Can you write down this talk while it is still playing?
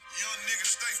nigga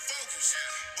stay focused,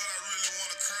 but I really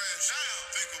wanna crash.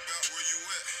 Think about where you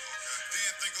at,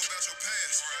 then think about your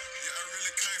past. Yeah, I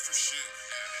really came from shit,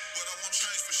 but I won't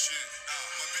change for shit.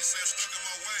 My bitch say I'm stuck in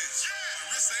my ways. My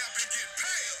wrist say I've been getting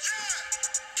paid.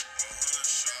 100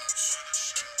 shots,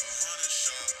 100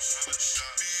 shots.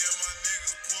 Me and my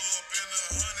niggas pull up in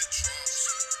 100 drops.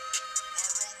 My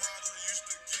role model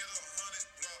used to get 100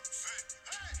 blocks.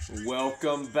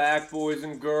 Welcome back, boys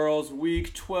and girls.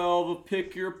 Week 12 of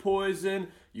Pick Your Poison.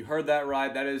 You heard that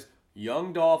right. That is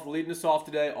Young Dolph leading us off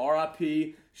today.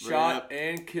 R.I.P. Shot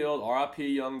and killed. R.I.P.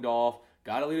 Young Dolph.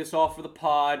 Got to lead us off for the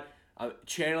pod. I'm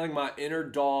channeling my inner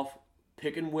Dolph,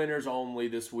 picking winners only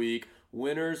this week.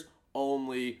 Winners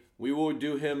only. We will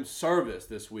do him service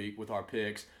this week with our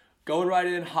picks. Going right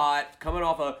in hot. Coming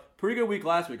off a pretty good week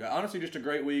last week. Honestly, just a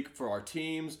great week for our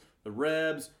teams. The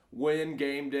Rebs win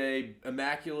game day.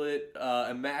 Immaculate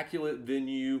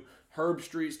venue. Herb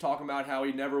Street's talking about how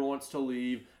he never wants to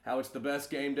leave, how it's the best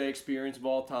game day experience of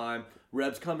all time.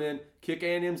 Rebs come in, kick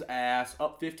A&M's ass,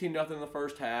 up 15-0 in the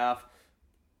first half.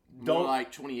 More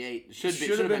like 28.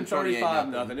 Should have been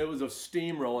 35-0. It was a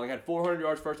steamrolling. Had 400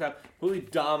 yards first half. Completely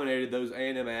dominated those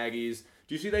A&M Aggies.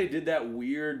 Do you see they did that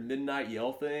weird midnight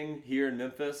yell thing here in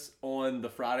Memphis on the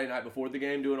Friday night before the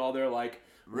game, doing all their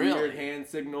weird hand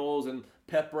signals and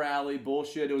pep rally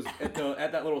bullshit? It was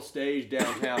at that little stage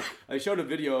downtown. I showed a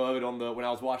video of it when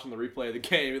I was watching the replay of the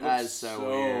game. It looks so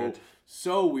weird.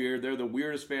 So weird. They're the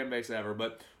weirdest fan base ever.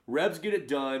 But Rebs get it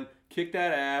done. Kick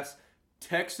that ass.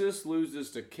 Texas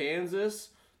loses to Kansas.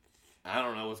 I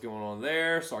don't know what's going on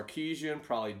there. Sarkisian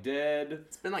probably dead.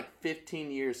 It's been like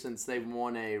 15 years since they've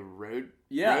won a road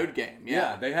game.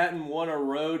 Yeah, they hadn't won a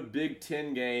road Big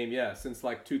Ten game, since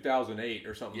like 2008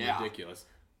 or something ridiculous.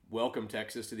 Welcome,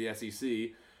 Texas, to the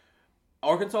SEC.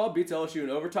 Arkansas beats LSU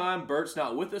in overtime. Bert's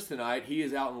not with us tonight. He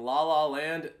is out in La La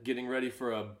Land getting ready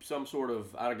for some sort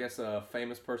of, I guess, a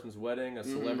famous person's wedding, a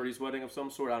celebrity's wedding of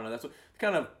some sort. I don't know. That's what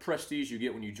kind of prestige you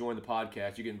get when you join the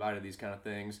podcast. You get invited to these kind of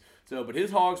things. But his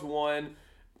Hogs won.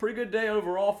 Pretty good day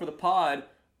overall for the pod.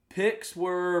 Picks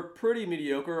were pretty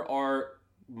mediocre. Our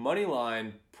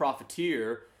moneyline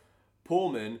profiteer,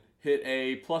 Pullman, hit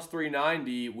a plus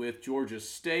 390 with Georgia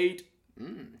State.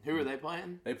 Who are they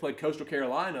playing? They played Coastal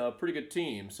Carolina, a pretty good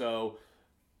team. So,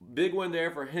 big win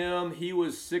there for him. He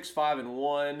was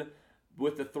 6-5-1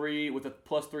 with the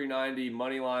plus 390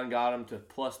 money line, got him to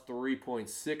plus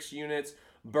 3.6 units.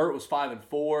 Bert was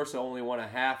 5-4, so only won a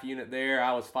half unit there.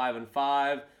 I was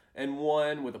 5-5 and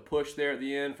 1 with a push there at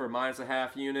the end for minus a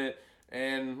half unit.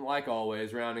 And like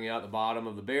always, rounding out the bottom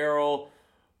of the barrel,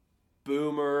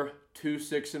 Boomer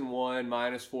 2-6-1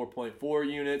 minus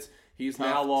 4.4 units. He's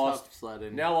now lost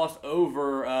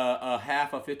over a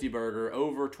half a 50 burger,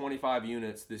 over 25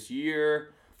 units this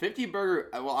year. 50 burger.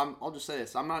 Well, I'll just say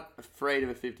this: I'm not afraid of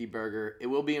a 50 burger. It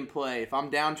will be in play. If I'm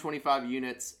down 25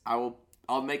 units, I'll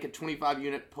make a 25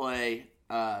 unit play.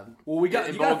 We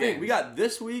got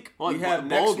this week. Well, we have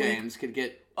bowl next games could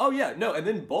get. Oh yeah, no, and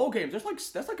then bowl games.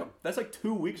 That's like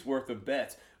 2 weeks worth of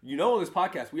bets. On this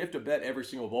podcast, we have to bet every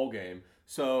single bowl game.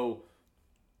 So.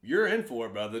 You're in for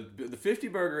it, brother. The 50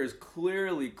 burger is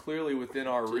clearly within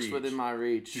our reach. Just within my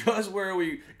reach. Just where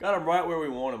we got them, right where we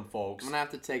want them, folks. I'm gonna have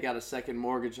to take out a second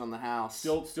mortgage on the house.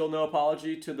 Still no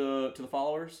apology to the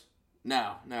followers?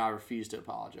 No, I refuse to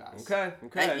apologize. Okay.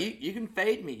 Hey, you can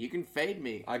fade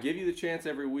me. I give you the chance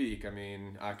every week. I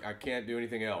mean, I can't do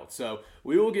anything else. So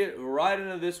we will get right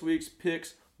into this week's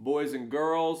picks, boys and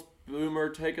girls. Boomer,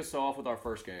 take us off with our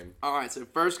first game. All right, so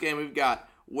first game we've got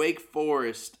Wake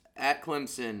Forest at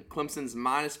Clemson. Clemson's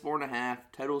minus 4.5.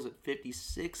 Total's at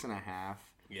 56.5.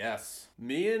 Yes.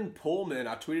 Me and Pullman,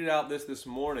 I tweeted out this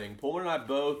morning. Pullman and I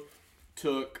both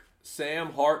took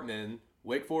Sam Hartman,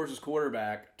 Wake Forest's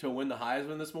quarterback, to win the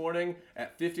Heisman this morning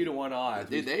at 50-1 odds.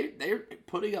 Dude, they're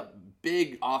putting up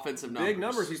big offensive numbers. Big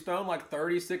numbers. He's thrown like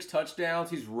 36 touchdowns.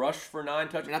 He's rushed for 9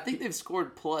 touchdowns. And I think they've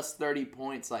scored plus 30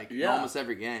 points almost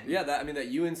every game. Yeah, that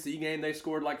UNC game, they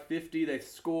scored like 50. They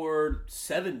scored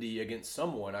 70 against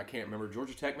someone. I can't remember.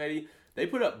 Georgia Tech maybe. They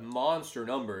put up monster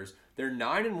numbers. They're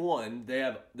 9-1.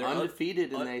 They're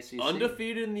undefeated in the ACC.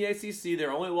 Undefeated in the ACC.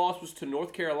 Their only loss was to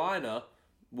North Carolina,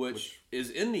 which is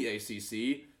in the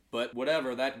ACC. But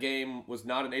whatever, that game was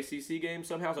not an ACC game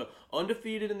somehow. So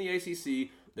undefeated in the ACC.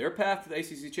 Their path to the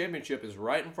ACC championship is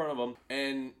right in front of them,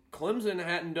 and Clemson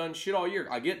hadn't done shit all year.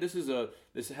 I get this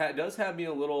does have me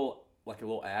a little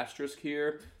asterisk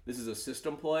here. This is a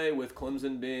system play with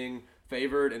Clemson being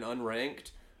favored and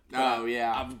unranked. Oh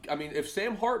yeah. I mean, if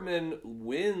Sam Hartman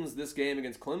wins this game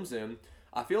against Clemson,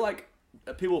 I feel like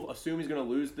people assume he's going to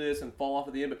lose this and fall off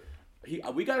at the end.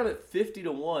 But we got him at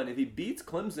 50-1. If he beats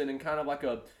Clemson in kind of like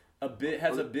a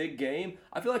has a big game,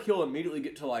 I feel like he'll immediately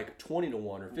get to like 20-1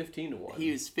 or 15-1.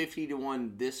 He was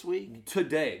 50-1 this week.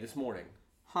 This morning.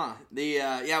 Huh.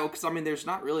 Because I mean, there's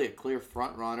not really a clear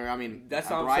front runner. I mean, That's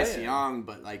what I'm Bryce saying. Young,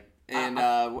 but like, and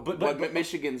but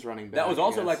Michigan's running back. That was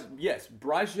also like, yes,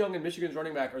 Bryce Young and Michigan's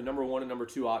running back are number 1 and number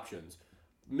 2 options.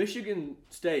 Michigan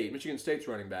State's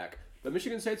running back, but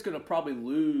Michigan State's going to probably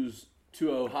lose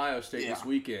to Ohio State this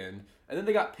weekend, and then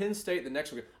they got Penn State the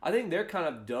next week. I think they're kind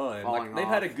of done. Like they've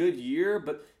had a good year,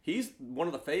 but he's one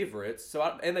of the favorites.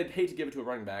 And they'd hate to give it to a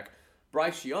running back.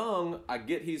 Bryce Young, I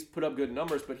get he's put up good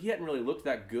numbers, but he hadn't really looked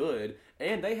that good.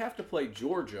 And they have to play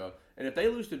Georgia. And if they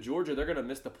lose to Georgia, they're going to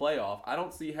miss the playoff. I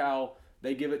don't see how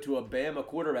they give it to a Bama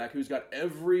quarterback who's got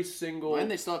every single... And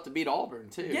they still have to beat Auburn,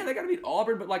 too. Yeah, they got to beat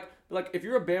Auburn, but like if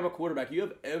you're a Bama quarterback, you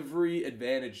have every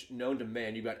advantage known to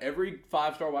man. You've got every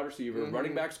 5-star wide receiver,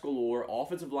 running backs galore,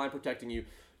 offensive line protecting you.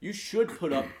 You should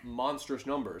put up monstrous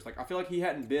numbers. Like I feel like he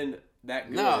hadn't been that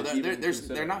good. No,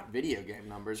 they're not video game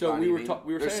numbers. So we were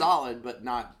they're saying, solid, but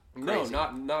not crazy.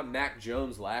 No, not Mac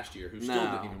Jones last year, who still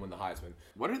didn't even win the Heisman.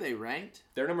 What are they ranked?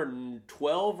 They're number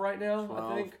 12 right now,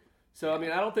 12. I think. So I mean,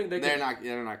 I don't think they're not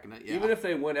gonna. Yeah. Even if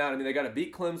they went out, I mean, they got to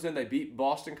beat Clemson. They beat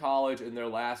Boston College in their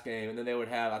last game, and then they would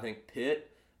have, I think, Pitt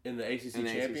in the ACC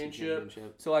championship.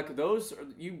 So like those,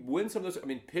 you win some of those. I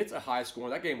mean, Pitt's a high score.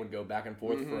 That game would go back and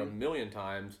forth for a million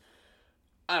times.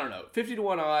 I don't know.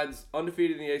 50-1 odds,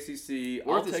 undefeated in the ACC.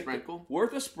 Worth a sprinkle.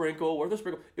 Worth a sprinkle.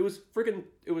 It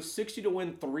was 60 to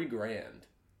win $3,000.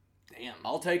 Damn.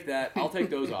 I'll take that. I'll take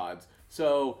those odds.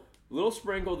 So little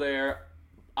sprinkle there.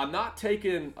 I'm not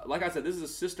taking, like I said, this is a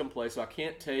system play, so I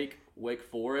can't take Wake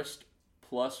Forest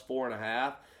plus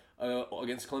 4.5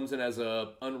 against Clemson as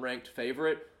a unranked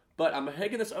favorite. But I'm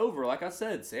taking this over. Like I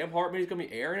said, Sam Hartman is going to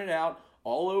be airing it out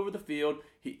all over the field.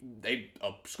 They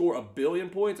score 1 billion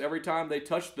points every time they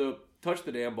touch the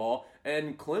damn ball.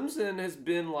 And Clemson has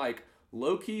been like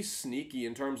low-key sneaky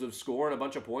in terms of scoring a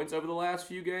bunch of points over the last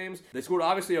few games. They scored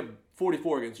obviously a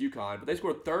 44 against UConn, but they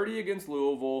scored 30 against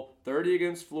Louisville, 30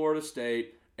 against Florida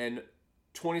State, and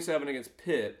 27 against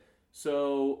Pitt.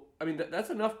 So, I mean, that's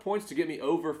enough points to get me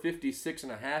over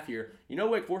 56.5 here. You know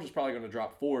Wake Forest is probably going to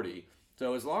drop 40.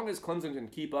 So as long as Clemson can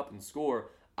keep up and score,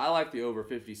 I like the over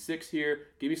 56 here.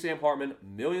 Give me Sam Hartman,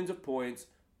 millions of points.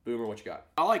 Boomer, what you got?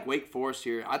 I like Wake Forest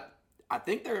here. I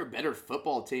think they're a better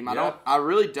football team. I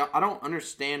don't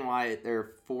understand why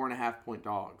they're 4.5 point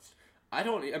dogs.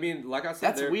 Like I said,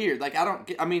 that's weird. Like and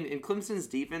Clemson's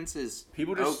defense is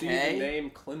people just see the name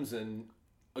Clemson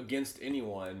against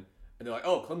anyone, and they're like,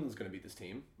 "Oh, Clemson's going to beat this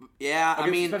team." Yeah,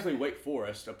 especially Wake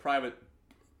Forest,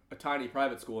 a tiny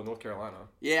private school in North Carolina.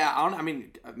 Yeah,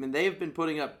 they've been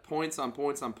putting up points on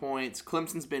points on points.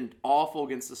 Clemson's been awful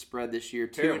against the spread this year,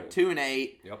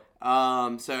 2-8. Yep.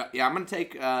 So yeah, I'm gonna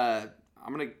take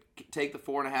the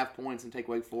 4.5 points and take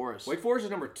Wake Forest. Wake Forest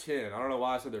is number 10. I don't know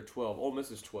why I said they're 12. Ole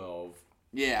Miss is 12.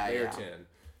 Yeah, they're 10.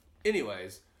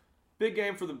 Anyways, big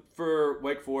game for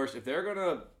Wake Forest. If they're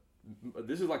gonna,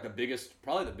 this is like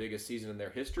probably the biggest season in their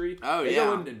history. Oh, they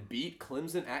go in and beat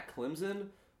Clemson at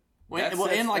Clemson. Will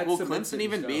Clemson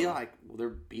even be like? Will there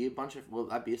be will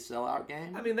that be a sellout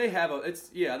game? I mean, they have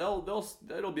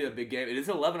it'll be a big game. It is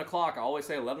 11 o'clock. I always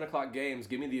say 11 o'clock games.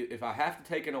 Give me if I have to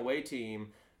take an away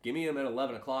team, give me them at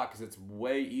 11 o'clock because it's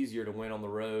way easier to win on the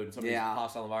road in some of these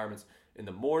hostile environments in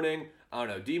the morning. I don't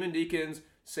know. Demon Deacons,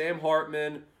 Sam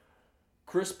Hartman,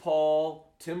 Chris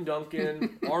Paul, Tim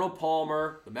Duncan, Arnold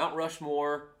Palmer, the Mount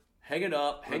Rushmore. Hang it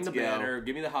up. Hang the banner.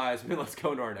 Give me the Heisman. Let's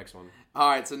go into our next one. All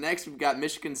right, so next we've got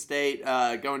Michigan State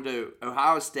going to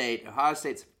Ohio State. Ohio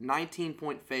State's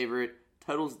 19-point favorite.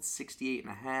 Total's at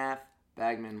 68.5.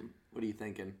 Bagman, what are you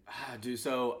thinking? Dude,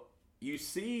 so you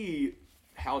see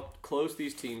how close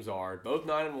these teams are. Both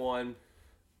 9-1.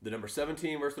 The number 7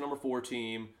 team versus the number 4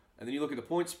 team. And then you look at the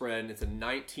point spread, and it's a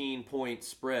 19-point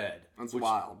spread. That's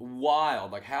wild.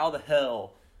 Wild. Like, how the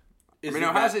hell is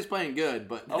Ohio State's playing good,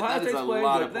 but that is a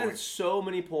lot of points. That's so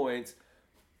many points.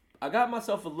 I got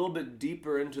myself a little bit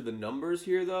deeper into the numbers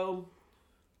here, though.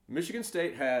 Michigan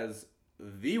State has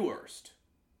the worst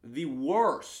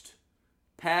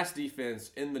pass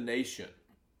defense in the nation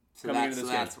coming into this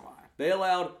game. That's why. They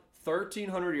allowed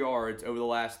 1,300 yards over the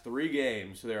last 3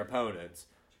 games to their opponents.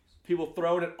 People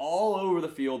throwing it all over the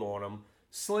field on them,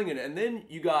 slinging it. And then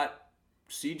you got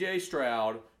C.J.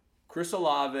 Stroud, Chris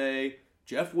Olave,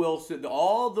 Jeff Wilson,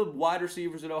 all the wide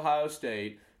receivers at Ohio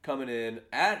State coming in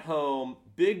at home,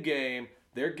 big game.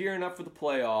 They're gearing up for the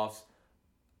playoffs.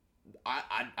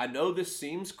 I know this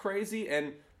seems crazy,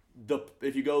 and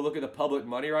if you go look at the public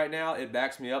money right now, it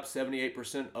backs me up.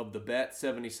 78% of the bet,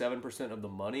 77% of the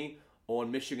money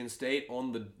on Michigan State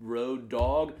on the road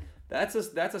dog. That's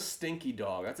a stinky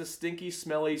dog. That's a stinky,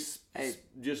 smelly,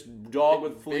 just dog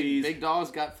with fleas. Big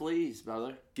dogs got fleas,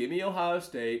 brother. Give me Ohio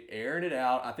State, airing it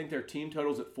out. I think their team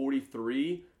total's at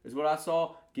 43 is what I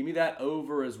saw. Give me that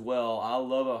over as well. I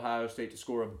love Ohio State to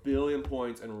score 1 billion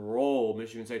points and roll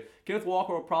Michigan State. Kenneth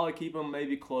Walker will probably keep them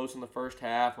maybe close in the first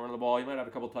half, running the ball. He might have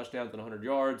a couple touchdowns and 100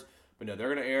 yards. But no,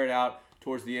 they're going to air it out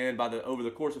towards the end. Over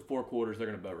the course of 4 quarters, they're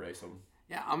going to boat race them.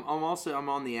 Yeah, I'm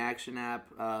on the Action app.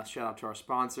 Shout out to our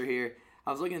sponsor here.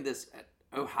 I was looking at this.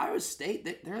 Ohio State,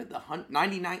 they're the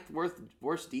 99th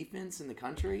worst defense in the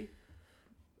country.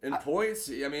 In points,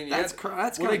 I mean, that's kind of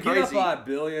crazy. When they get up by 1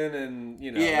 billion,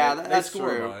 and that's they score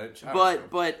true. a bunch.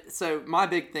 But so my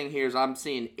big thing here is I'm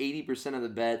seeing 80% of the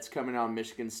bets coming on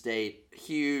Michigan State.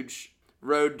 Huge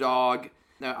road dog.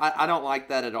 No, I don't like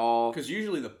that at all. Because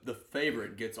usually the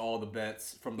favorite gets all the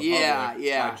bets from the public.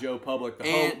 Yeah. By Joe Public,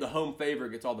 the home favorite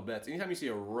gets all the bets. Anytime you see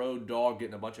a road dog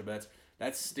getting a bunch of bets,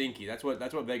 that's stinky. That's what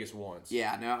Vegas wants.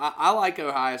 Yeah, no, I like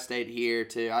Ohio State here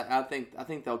too. I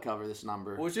think they'll cover this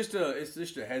number. Well, it's just a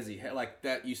hezzy like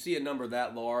that. You see a number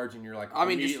that large, and you're like, I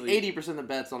mean, just 80% of the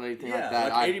bets on anything like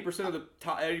that. Like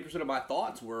 80% of my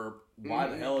thoughts were, why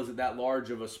the hell is it that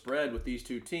large of a spread with these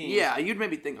two teams? Yeah, you'd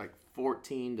maybe think like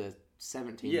 14 to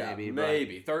 17,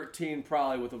 maybe 13,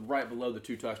 probably with right below the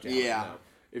 2 touchdowns. Yeah. No.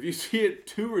 If you see it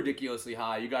too ridiculously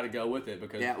high, you got to go with it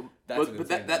because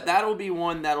that'll be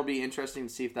one that'll be interesting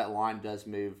to see if that line does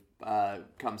move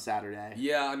come Saturday.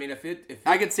 Yeah, I mean if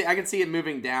I could see it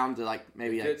moving down to like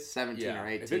maybe like 17 or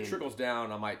 18. If it trickles down,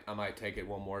 I might take it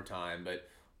one more time, but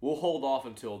we'll hold off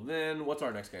until then. What's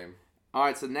our next game? All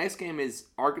right, so the next game is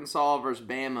Arkansas versus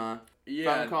Bama.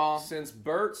 Yeah, call. Since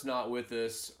Bert's not with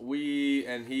us,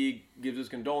 and he gives us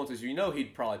condolences,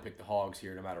 he'd probably pick the Hogs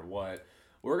here no matter what.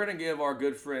 We're going to give our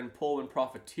good friend Pullman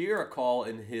Profiteer a call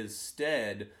in his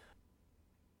stead.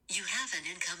 You have an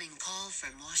incoming call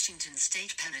from Washington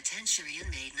State Penitentiary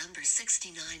inmate number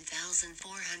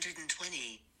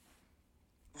 69,420.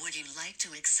 Would you like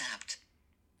to accept?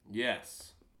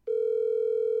 Yes.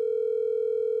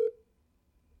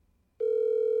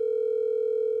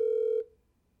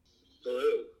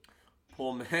 Hello.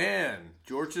 Pullman,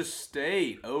 Georgia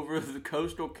State over the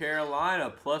Coastal Carolina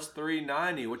plus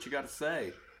 390. What you got to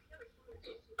say?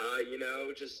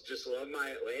 Just love my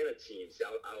Atlanta teams.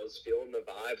 I was feeling the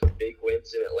vibe of big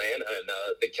wins in Atlanta, and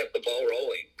they kept the ball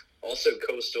rolling. Also,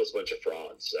 Coastal's a bunch of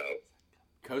frauds. So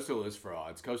Coastal is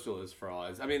frauds.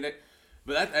 I mean,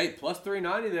 plus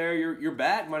 390 there. You're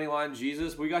back, Moneyline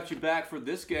Jesus. We got you back for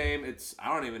this game.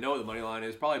 I don't even know what the money line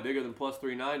is. Probably bigger than plus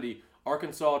 390.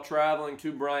 Arkansas traveling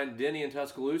to Bryant-Denny in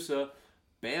Tuscaloosa.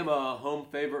 Bama, home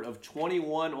favorite of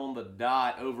 21 on the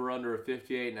dot, over under a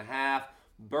 58.5.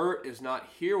 Bert is not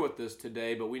here with us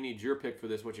today, but we need your pick for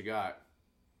this. What you got?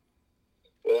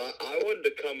 Well, I wanted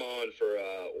to come on for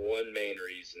one main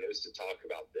reason. It was to talk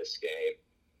about this game.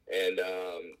 And,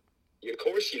 of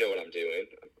course, you know what I'm doing.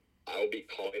 I will be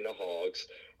calling the Hogs.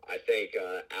 I think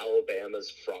Alabama's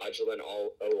fraudulent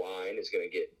O-line is going to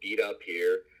get beat up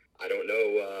here. I don't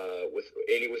know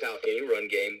without any run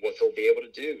game what they'll be able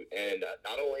to do. And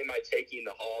not only am I taking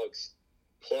the Hogs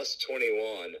plus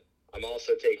 21, I'm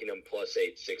also taking them plus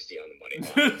 860 on the money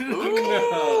line.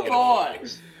 Ooh, boy.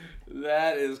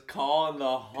 That is calling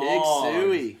the Hogs. Big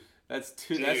Suey. That's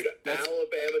two. Dude, that's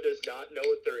Alabama does not know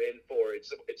what they're in for.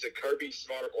 It's a Kirby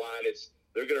Smart line.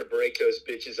 They're going to break those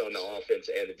bitches on the offense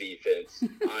and the defense.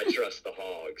 I trust the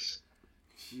Hogs.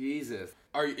 Jesus.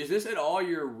 Is this at all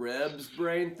your Rebs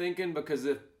brain thinking? Because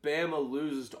if Bama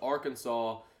loses to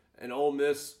Arkansas and Ole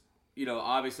Miss,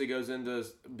 obviously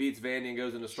beats Vandy and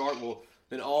goes into Starkville,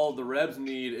 then all the Rebs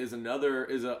need is an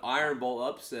Iron Bowl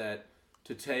upset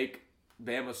to take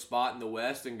Bama's spot in the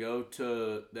West and go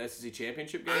to the SEC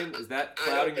championship game. Is that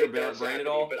clouding your brain at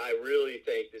all? But I really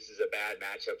think this is a bad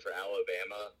matchup for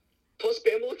Alabama. Plus,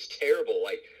 Bama looks terrible.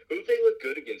 Like, who have they looked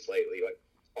good against lately? Like,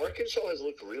 Arkansas has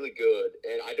looked really good,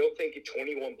 and I don't think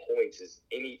 21 points is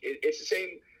any. It's the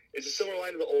same. It's a similar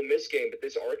line to the Ole Miss game, but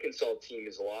this Arkansas team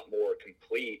is a lot more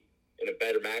complete and a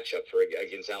better matchup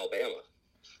against Alabama.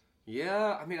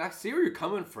 Yeah, I mean, I see where you're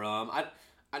coming from. I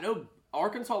know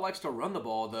Arkansas likes to run the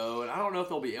ball, though, and I don't know if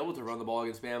they'll be able to run the ball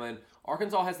against Bama. And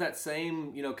Arkansas has that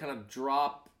same, kind of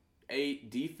drop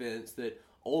 8 defense that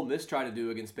Ole Miss tried to do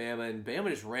against Bama, and Bama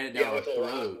just ran it down our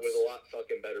throats. With a lot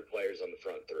fucking better players on the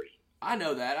front 3. I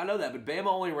know that, but Bama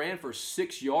only ran for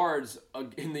 6 yards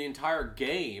in the entire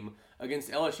game against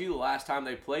LSU the last time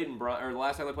they played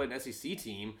an SEC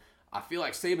team. I feel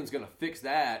like Saban's going to fix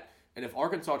that, and if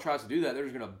Arkansas tries to do that, they're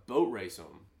just going to boat race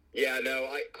them. Yeah, no,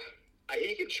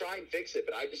 he can try and fix it,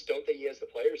 but I just don't think he has the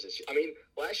players this year. I mean,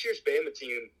 last year's Bama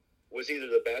team was either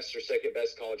the best or second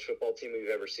best college football team we've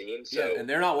ever seen. So Yeah, and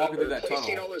they're not walking through that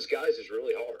replacing tunnel. all those guys is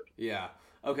really hard. Yeah.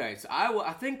 Okay, so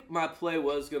I think my play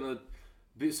was going to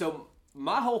be – so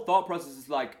my whole thought process is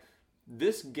like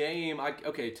this game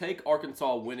take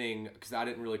Arkansas winning because I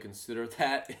didn't really consider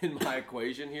that in my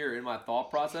equation here, in my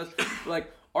thought process. But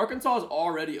like Arkansas has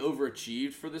already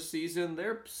overachieved for this season.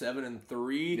 They're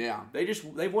 7-3. Yeah.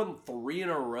 They've won 3 in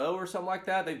a row or something like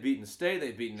that. They've beaten State.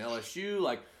 They've beaten LSU.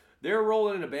 Like they're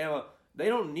rolling into Bama. They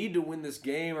don't need to win this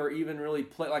game or even really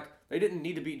play. Like, they didn't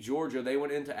need to beat Georgia. They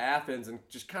went into Athens and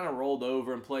just kind of rolled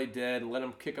over and played dead and let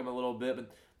them kick them a little bit. But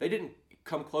they didn't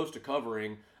come close to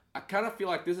covering. I kind of feel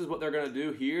like this is what they're going to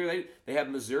do here. They have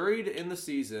Missouri to end the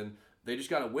season. They just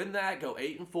got to win that, go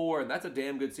 8-4, and that's a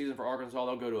damn good season for Arkansas.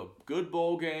 They'll go to a good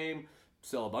bowl game,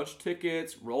 sell a bunch of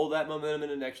tickets, roll that momentum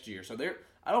into next year. So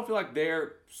I don't feel like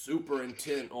they're super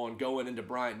intent on going into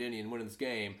Bryant-Denny and winning this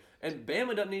game. And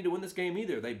Bama doesn't need to win this game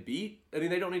either.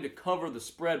 They don't need to cover the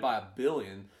spread by 1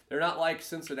 billion. They're not like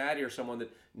Cincinnati or someone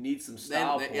that needs some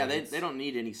style points. Yeah, they don't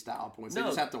need any style points. They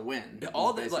just have to win.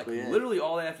 Literally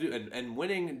all they have to do, and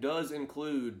winning does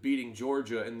include beating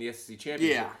Georgia in the SEC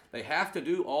championship. Yeah. They have to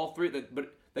do all three,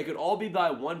 but they could all be by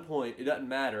 1 point. It doesn't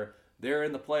matter. They're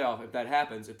in the playoff if that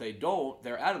happens. If they don't,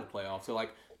 they're out of the playoff. So,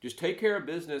 just take care of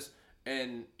business,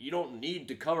 and you don't need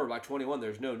to cover by 21.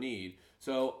 There's no need.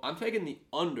 So I'm taking the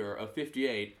under of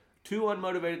 58. 2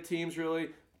 unmotivated teams, really.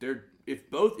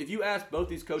 If you ask both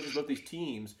these coaches, both these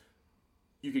teams,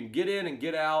 you can get in and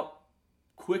get out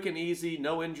quick and easy,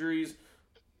 no injuries.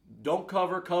 Don't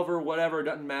cover, whatever, it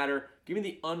doesn't matter. Give me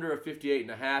the under of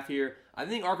 58.5 here. I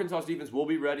think Arkansas defense will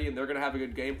be ready, and they're going to have a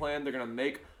good game plan. They're going to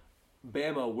make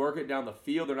Bama work it down the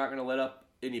field. They're not going to let up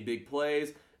any big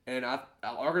plays. And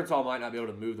Arkansas might not be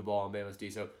able to move the ball on Bama's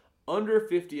D. So under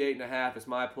 58.5 is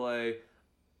my play.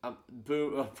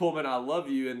 Pullman, I love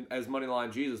you as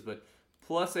Moneyline Jesus, but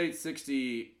plus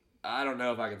 860, I don't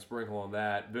know if I can sprinkle on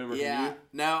that. Boomer, can you?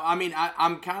 No, I mean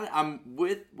I'm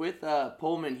with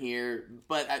Pullman here,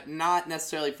 but not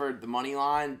necessarily for the money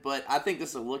line. But I think this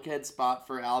is a look ahead spot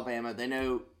for Alabama. They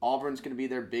know Auburn's going to be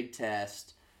their big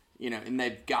test, and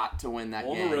they've got to win that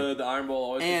game. On the road, the Iron Bowl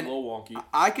always is a little wonky.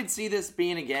 I could see this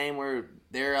being a game where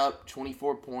they're up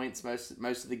 24 points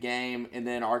most of the game, and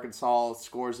then Arkansas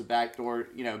scores a backdoor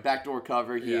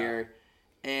cover here. Yeah.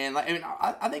 And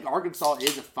I think Arkansas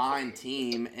is a fine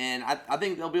team, and I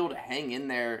think they'll be able to hang in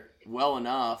there well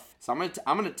enough. So I'm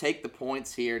gonna take the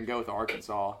points here and go with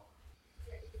Arkansas.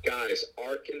 Guys,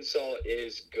 Arkansas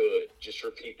is good. Just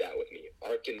repeat that with me.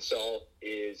 Arkansas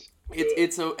is good.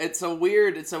 It's a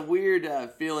weird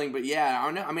feeling, but yeah, I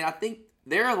don't know. I mean, I think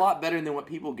they're a lot better than what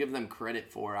people give them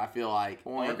credit for, I feel like.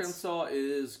 Points. Arkansas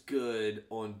is good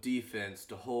on defense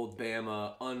to hold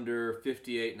Bama under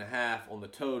 58.5 on the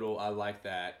total. I like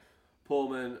that.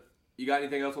 Pullman, you got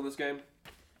anything else on this game?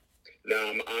 No,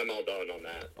 I'm all done on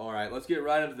that. All right, let's get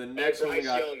right into the next one. Bryce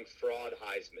Young, fraud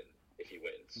Heisman, if he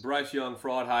wins. Bryce Young,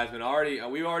 fraud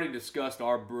Heisman. We've already discussed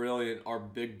our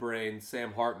big brain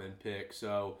Sam Hartman pick,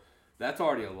 so that's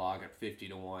already a lock at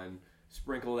 50-1.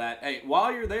 Sprinkle that. Hey,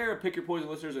 while you're there, Pick Your Poison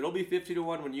listeners, it'll be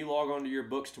 50-1 when you log on to your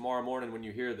books tomorrow morning when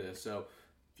you hear this. So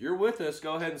if you're with us,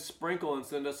 go ahead and sprinkle and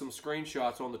send us some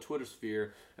screenshots on the Twitter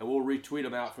sphere, and we'll retweet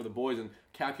them out for the boys and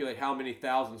calculate how many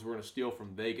thousands we're going to steal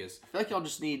from Vegas. I feel like y'all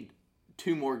just need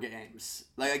 2 more games.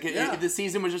 If the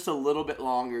season was just a little bit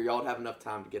longer, y'all would have enough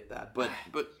time to get that. But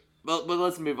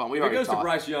let's move on. If it goes to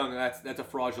Bryce Young, that's a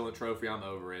fraudulent trophy. I'm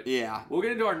over it. Yeah. We'll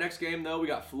get into our next game, though. We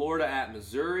got Florida at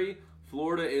Missouri.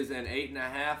 Florida is an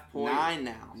 8.5 point. 9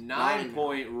 now. 9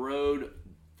 point road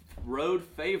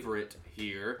favorite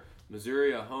here.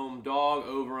 Missouri a home dog,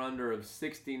 over under of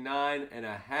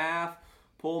 69.5.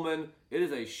 Pullman, it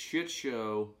is a shit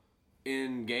show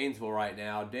in Gainesville right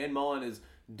now. Dan Mullen is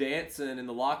dancing in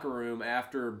the locker room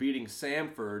after beating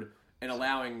Samford and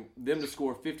allowing them to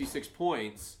score 56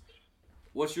 points.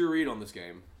 What's your read on this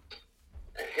game?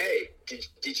 Hey,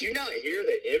 did you not hear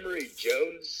that Emory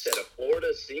Jones set a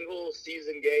Florida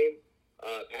single-season game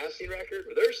passing record?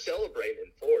 They're celebrating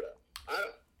in Florida.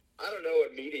 I don't know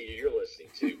what media you're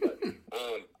listening to,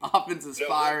 but offense is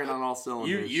firing on all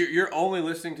cylinders. You're only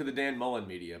listening to the Dan Mullen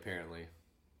media, apparently.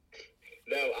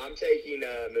 No, I'm taking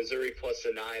Missouri plus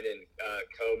a 9 in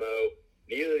Como.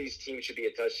 Neither of these teams should be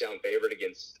a touchdown favorite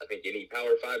against, I think, any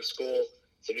Power 5 school.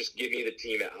 So just give me the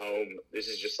team at home. This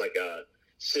is just like a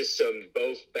system,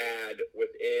 both bad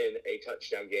within a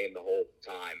touchdown game the whole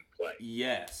time play.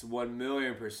 Yes,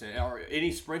 1,000,000%. Or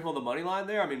any sprinkle on the money line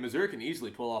there? I mean, Missouri can easily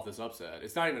pull off this upset.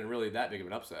 It's not even really that big of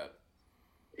an upset.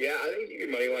 Yeah, I think you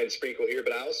can money line sprinkle here,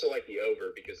 but I also like the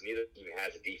over because neither team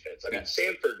has a defense. I mean,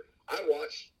 Samford, I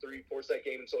watched 3/4 that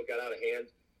game until it got out of hand.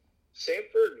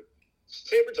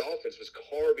 Stanford's offense was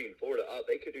carving Florida up.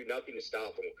 They could do nothing to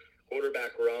stop them.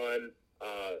 Quarterback run,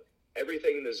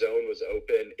 everything in the zone was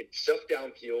open. It's stuff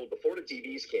downfield. The Florida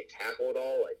DBs can't tackle it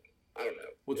all. Like, I don't know.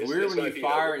 What's weird when you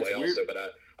fire, it's weird. Also, but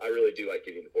I really do like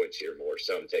getting the points here more.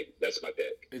 So that's my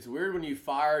pick. It's weird when you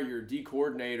fire your D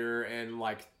coordinator and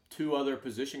like 2 other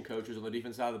position coaches on the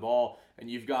defense side of the ball, and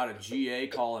you've got a GA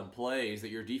calling plays that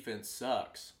your defense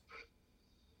sucks.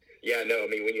 Yeah, no, I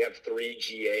mean, when you have 3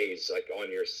 GAs like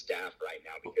on your staff right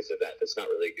now because of that, that's not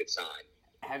really a good sign.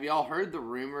 Have y'all heard the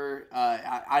rumor?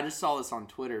 I just saw this on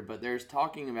Twitter, but there's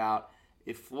talking about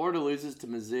if Florida loses to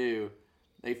Mizzou,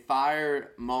 they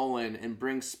fire Mullen and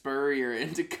bring Spurrier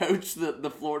in to coach the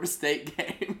Florida State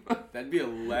game. That'd be a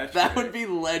legendary. That would be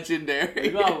legendary.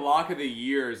 Maybe a lock of the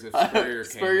years if Spurrier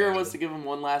came Spurrier in. wants to give him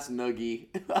one last noogie.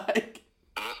 Like,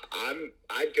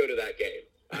 I'd go to that game.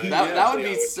 that would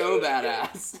be so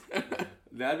badass.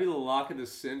 That'd be the lock of the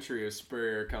century if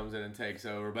Spurrier comes in and takes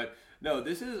over. But no,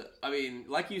 this is, I mean,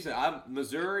 like you said,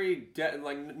 Missouri,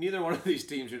 neither one of these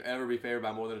teams should ever be favored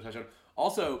by more than a touchdown.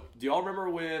 Also, do y'all remember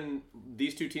when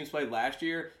these 2 teams played last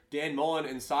year? Dan Mullen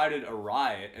incited a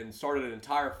riot and started an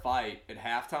entire fight at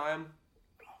halftime.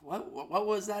 What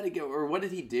was that again? Or what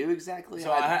did he do exactly?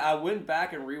 So I went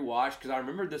back and rewatched because I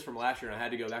remembered this from last year and I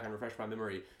had to go back and refresh my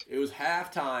memory. It was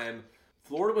halftime.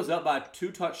 Florida was up by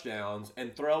 2 touchdowns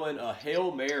and throwing a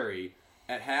Hail Mary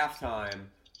at halftime,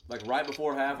 like right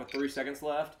before half with 3 seconds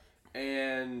left.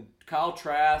 And Kyle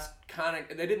Trask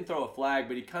they didn't throw a flag,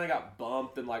 but he kind of got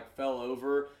bumped and like fell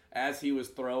over as he was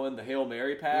throwing the Hail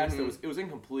Mary pass. Mm-hmm. It was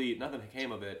incomplete. Nothing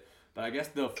came of it. But I guess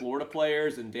the Florida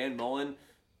players and Dan Mullen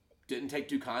didn't take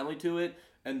too kindly to it.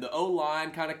 And the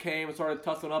O-line kind of came and started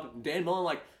tussling up. And Dan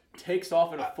Mullen takes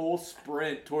off in a full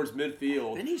sprint towards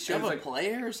midfield. Didn't he shove a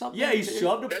player or something? Yeah, he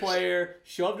shoved a player,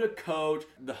 shoved a coach.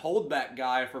 The holdback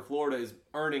guy for Florida is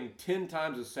earning 10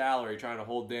 times his salary trying to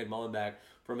hold Dan Mullen back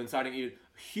from inciting a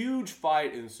huge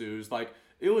fight ensues.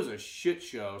 It was a shit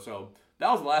show. So that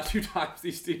was the last 2 times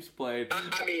these teams played.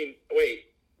 I mean, wait.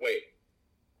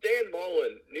 Dan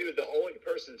Mullen knew the only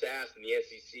person's ass in the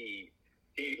SEC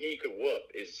he could whoop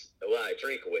is Eli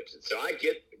Drinkowitz. So I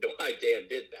get why Dan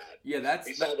did that. Yeah,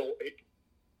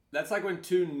 that's like when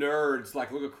 2 nerds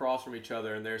look across from each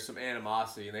other and there's some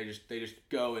animosity and they just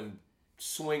go and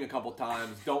swing a couple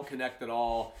times, don't connect at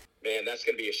all. Man, that's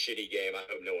gonna be a shitty game. I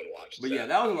hope no one watches. But yeah,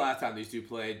 that was the last time these 2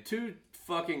 played. 2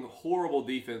 fucking horrible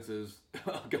defenses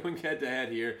going head to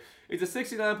head here. It's a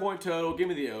 69-point total. Give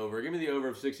me the over. Give me the over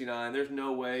of 69. There's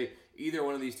no way either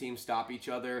one of these teams stop each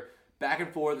other. Back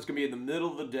and forth. It's going to be in the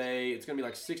middle of the day. It's going to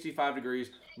be 65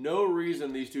 degrees. No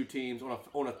reason these 2 teams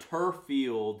on a turf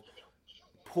field,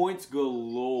 points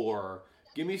galore.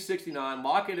 Give me 69.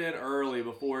 Lock it in early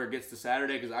before it gets to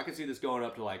Saturday because I can see this going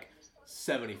up to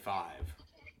 75.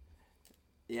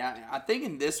 Yeah, I think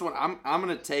in this one I'm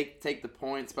going to take the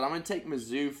points, but I'm going to take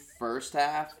Mizzou first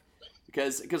half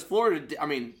because Florida, I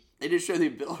mean, they did show the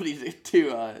ability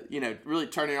to really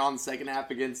turn it on the second half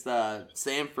against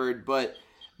Samford, but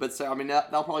so I mean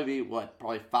that'll probably be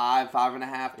probably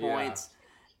 5.5 points.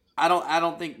 Yeah. I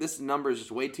don't think this number is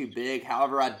just way too big.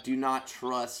 However, I do not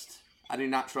trust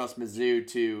Mizzou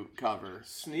to cover.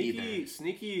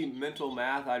 Sneaky mental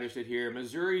math I just did here.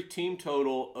 Missouri team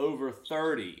total over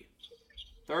 30.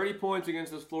 30 points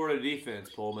against this Florida defense.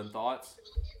 Pullman, thoughts?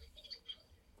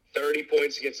 30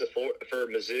 points against for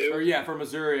Mizzou? For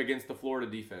Missouri against the Florida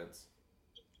defense.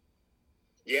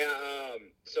 Yeah,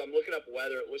 so I'm looking up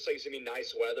weather. It looks like it's going to be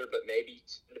nice weather, but maybe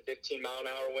 10 to 15 mile an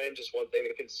hour wind, just one thing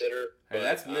to consider. Hey,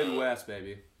 that's Midwest,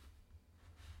 baby.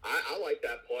 I like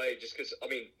that play just because, I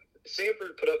mean,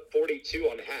 Samford put up 42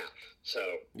 on half, so.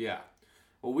 Yeah.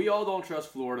 Well, we all don't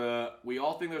trust Florida. We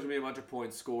all think there's going to be a bunch of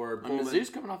points scored.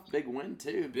 Mizzou's coming off a big win,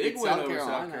 too. Big win over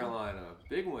South Carolina.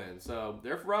 Big win. So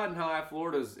they're riding high.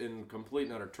 Florida's in complete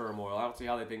and utter turmoil. I don't see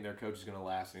how they think their coach is going to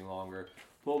last any longer.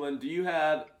 Pullman, do you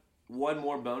have one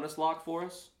more bonus lock for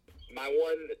us? My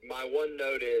one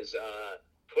note is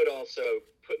put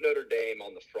Notre Dame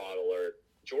on the fraud alert.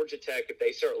 Georgia Tech, if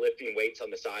they start lifting weights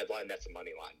on the sideline, that's a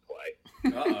money line play.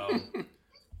 Uh-oh.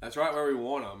 That's right where we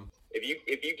want them. If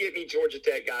you give me Georgia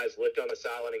Tech guys lift on the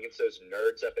sideline against those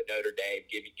nerds up at Notre Dame,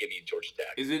 give me Georgia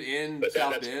Tech. Is it in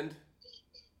South Bend?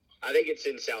 I think it's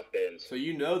in South Bend. So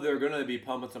they're going to be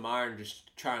pumping some iron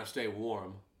just trying to stay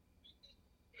warm.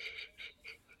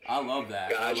 I love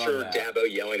that. God, I sure Dabo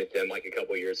yelling at them like a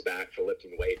couple years back for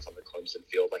lifting weights on the Clemson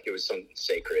field like it was something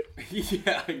sacred.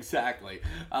 Yeah, exactly.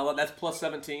 I love that's plus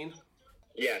 17.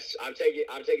 Yes, I'm taking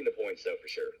the points though for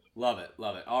sure. Love it.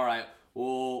 All right.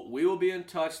 Well, we will be in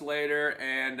touch later,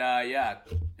 and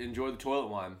enjoy the toilet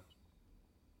wine.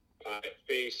 All right,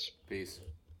 peace. Peace.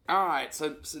 All right,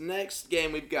 so next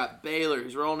game we've got Baylor,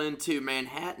 who's rolling into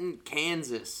Manhattan,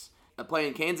 Kansas,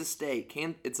 playing Kansas State.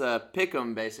 It's a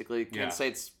pick'em basically. Kansas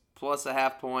State's plus a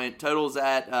half point. Total's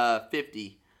at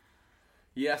 50.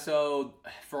 Yeah, so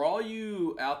for all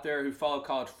you out there who follow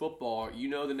college football, you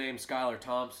know the name Skylar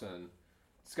Thompson.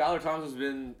 Skylar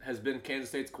Thompson has been Kansas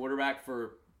State's quarterback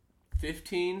for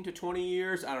 15 to 20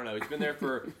 years. I don't know. He's been there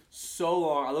for so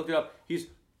long. I looked it up. He's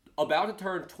about to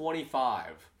turn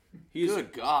 25. He's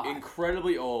Good God.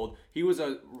 incredibly old. He was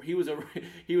a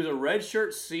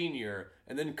redshirt senior,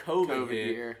 and then COVID hit.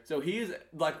 year. So he is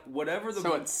like whatever the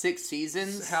So it's 6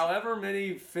 seasons. however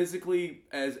many physically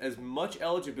as much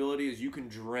eligibility as you can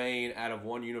drain out of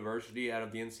one university, out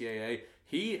of the NCAA,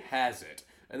 he has it.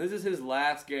 And this is his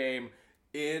last game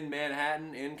in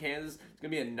Manhattan, in Kansas. It's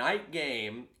gonna be a night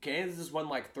game. Kansas has won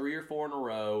like 3 or 4 in a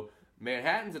row.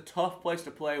 Manhattan's a tough place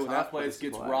to play when that place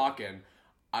gets rocking.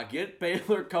 I get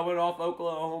Baylor coming off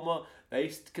Oklahoma.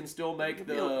 They can still make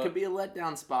could be a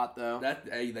letdown spot though.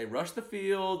 They rush the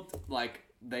field, like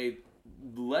they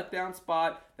let down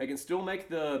spot. They can still make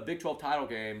the Big 12 title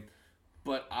game.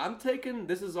 But I'm taking,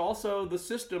 this is also the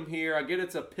system here. I get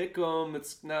it's a pick 'em.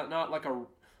 It's not like a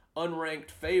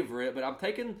unranked favorite, but I'm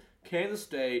taking Kansas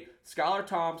State. Skylar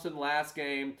Thompson last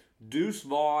game. Deuce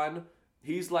Vaughn.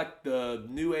 He's like the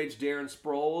new age Darren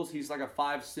Sproles. He's like a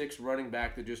 5'6" running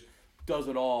back that just does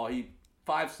it all. He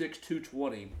 5'6",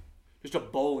 220. Just a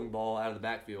bowling ball out of the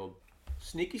backfield.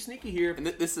 Sneaky here. And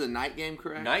this is a night game,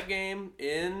 correct? Night game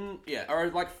or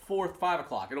like 5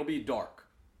 o'clock. It'll be dark.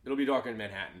 It'll be dark in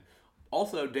Manhattan.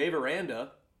 Also, Dave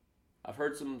Aranda, I've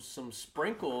heard some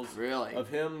sprinkles Really? of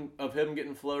him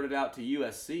getting floated out to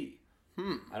USC.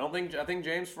 I think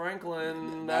James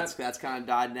Franklin That's kind of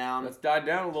died down. that's died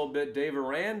down a little bit. Dave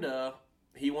Aranda,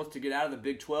 he wants to get out of the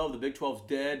Big 12. The Big 12's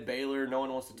dead. Baylor, no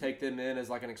one wants to take them in as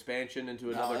like an expansion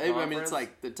into another conference. I mean, it's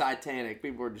like the Titanic.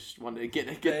 People were just wanting to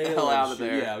get the hell out of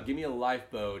there. Yeah, give me a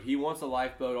lifeboat. He wants a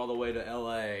lifeboat all the way to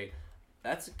L.A.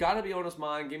 That's got to be on his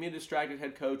mind. Give me a distracted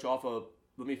head coach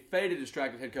let me fade a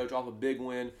distracted head coach off a big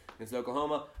win against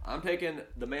Oklahoma. I'm taking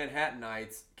the Manhattan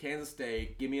Knights, Kansas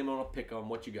State. Give me them on a pick 'em.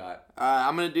 What you got?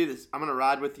 I'm going to do this. I'm going to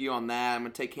ride with you on that. I'm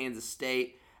going to take Kansas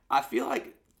State. I feel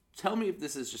like, tell me if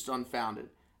this is just unfounded.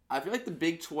 I feel like the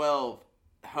Big 12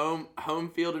 home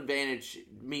field advantage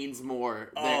means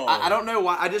more. Oh. I don't know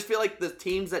why. I just feel like the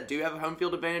teams that do have a home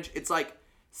field advantage, it's like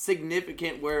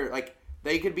significant where like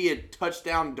they could be a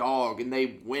touchdown dog and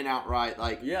they win outright.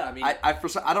 Like, Yeah, I mean,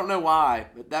 I don't know why,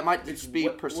 but that might just be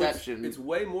perception. It's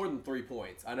way more than 3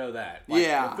 points. I know that.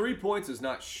 Yeah. 3 points is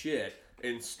not shit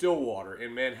in Stillwater,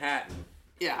 in Manhattan.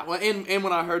 Yeah, well, and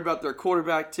when I heard about their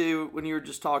quarterback too, when you were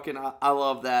just talking, I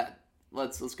love that.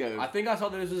 Let's go. I think I saw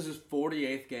that this is his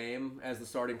 48th game as the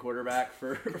starting quarterback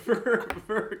for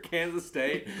Kansas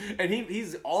State, and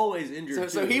he's always injured.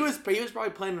 So too. he was probably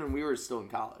playing when we were still in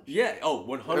college. Yeah. Oh,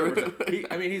 100%.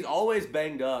 I mean, he's always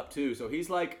banged up too. So he's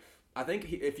like, I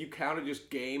think if you counted just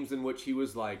games in which he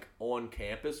was like on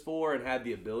campus for and had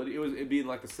the ability, it'd be in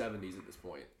like the 70s at this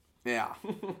point. Yeah.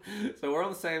 So we're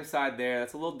on the same side there.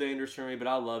 That's a little dangerous for me, but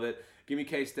I love it. Give me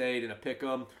K-State and a pick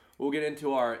 'em. We'll get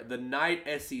into the night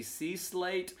SEC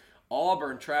slate.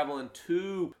 Auburn traveling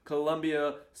to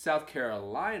Columbia, South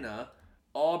Carolina.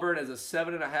 Auburn is a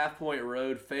 7.5 point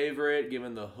road favorite,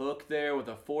 given the hook there with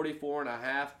a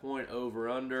 44.5 point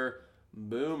over/under.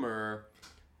 Boomer.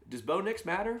 Does Bo Nix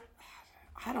matter?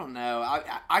 I don't know.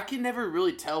 I can never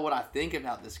really tell what I think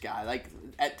about this guy. Like,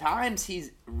 at times he's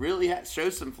really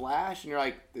shows some flash, and you're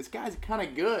like, this guy's kind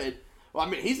of good. Well, I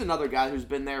mean, he's another guy who's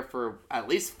been there for at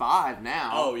least 5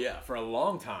 now. Oh, yeah, for a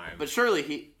long time. But surely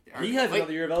he has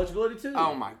another year of eligibility, too.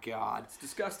 Oh, my God. It's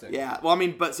disgusting. Yeah, well, I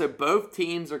mean, so both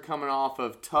teams are coming off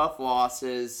of tough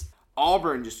losses.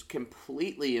 Auburn just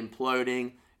completely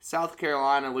imploding. South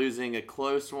Carolina losing a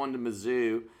close one to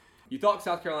Mizzou. You thought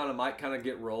South Carolina might kind of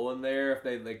get rolling there if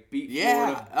they beat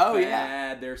Yeah. Florida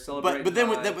bad. They're celebrating.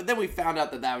 But then we found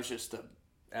out that was just a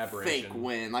aberration. fake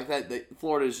win. Like that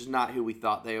Florida is just not who we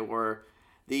thought they were.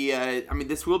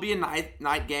 This will be a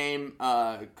night game.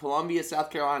 Columbia, South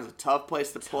Carolina is a tough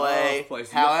place to play.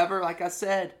 However, like I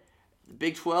said, the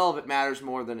Big 12 it matters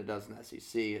more than it does in the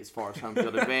SEC as far as home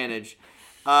field advantage.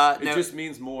 It just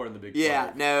means more in the Big 12.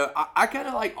 Yeah, no, I kind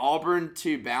of like Auburn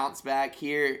to bounce back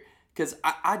here because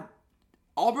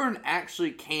Auburn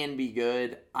actually can be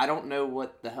good. I don't know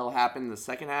what the hell happened in the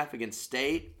second half against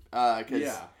State.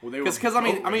 Because I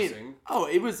mean,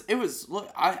 it was.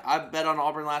 Look, I bet on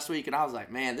Auburn last week, and I was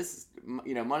like, man, this is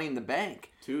money in the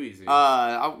bank. Too easy.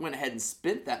 I went ahead and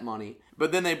spent that money,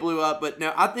 but then they blew up. But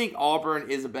no, I think Auburn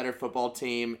is a better football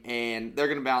team, and they're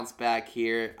gonna bounce back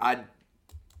here.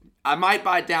 I might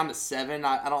buy it down to 7.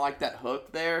 I don't like that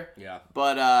hook there. Yeah.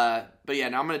 But yeah,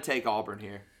 now I'm going to take Auburn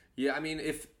here. Yeah, I mean,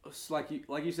 if like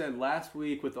you said last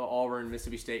week with the Auburn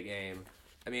Mississippi State game,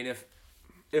 I mean, if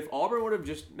Auburn would have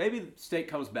just maybe State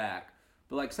comes back,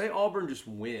 but like say Auburn just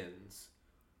wins,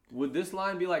 would this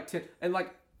line be like 10? And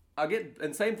like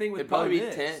same thing with It'd Bo probably be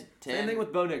Nix. 10. Same thing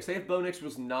with Bo Nix. Say if Bo Nix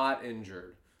was not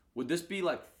injured, would this be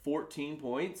like 14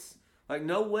 points? Like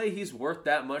no way he's worth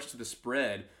that much to the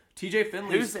spread. TJ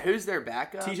Finley. Who's their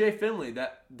backup? TJ Finley,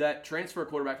 that transfer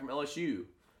quarterback from LSU.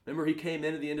 Remember, he came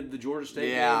in at the end of the Georgia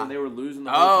State game and they were losing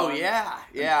the whole time.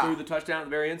 Yeah. Threw the touchdown at the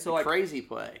very end. So like Crazy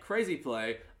play. Crazy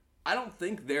play. I don't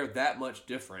think they're that much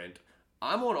different.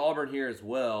 I'm on Auburn here as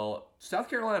well. South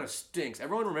Carolina stinks.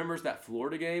 Everyone remembers that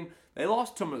Florida game. They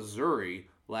lost to Missouri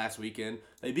last weekend.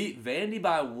 They beat Vandy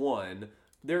by 1.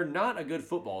 They're not a good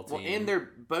football team. Well, and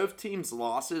both teams'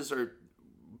 losses are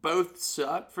both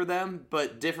suck for them,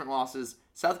 but different losses.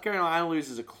 South Carolina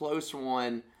loses a close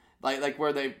one, like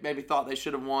where they maybe thought they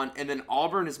should have won, and then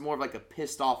Auburn is more of like a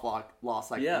pissed off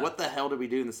loss. Like, what the hell did we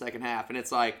do in the second half? And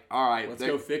it's like, all right, let's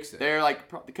go fix it. They're like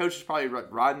the coach is probably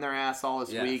riding their ass all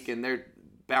this week, and they're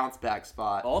bounce back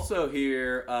spot. Also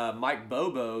here, Mike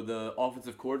Bobo, the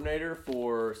offensive coordinator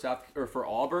for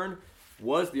Auburn,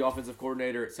 was the offensive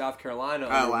coordinator at South Carolina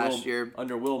last year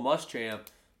under Will Muschamp.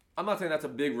 I'm not saying that's a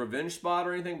big revenge spot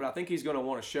or anything, but I think he's going to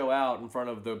want to show out in front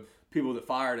of the people that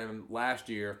fired him last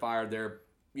year, fired their,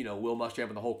 Will Muschamp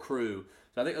and the whole crew.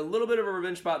 So I think a little bit of a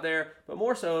revenge spot there, but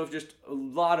more so of just a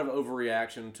lot of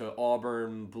overreaction to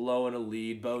Auburn blowing a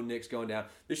lead, Bo Nix going down.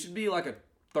 This should be like a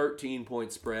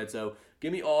 13-point spread, so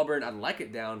give me Auburn. I'd like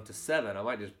it down to 7. I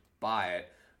might just buy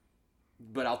it,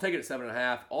 but I'll take it at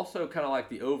 7.5. Also, kind of like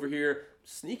the over here.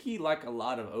 Sneaky like a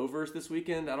lot of overs this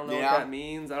weekend. I don't know what that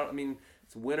means.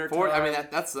 It's winter time.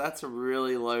 That's a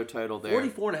really low total there.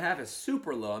 44.5 is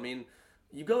super low. I mean,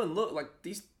 you go and look, like,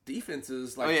 these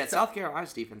defenses. Like, South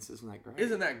Carolina's defense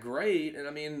isn't that great. And,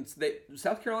 I mean,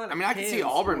 South Carolina I can see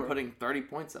Auburn putting 30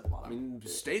 points up on them. I mean,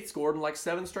 State scored in, like,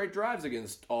 7 straight drives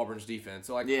against Auburn's defense.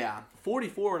 So, like,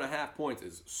 44.5 points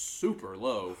is super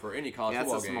low for any college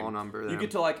football game. That's a small number there. You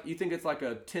get to, like, you think it's like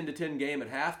a 10-10 game at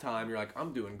halftime. You're like,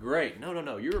 I'm doing great.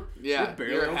 No. You're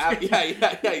barely on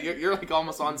schedule. You're like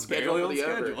almost on schedule for the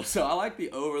over. So I like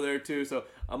the over there too. So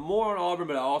I'm more on Auburn,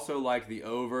 but I also like the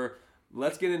over.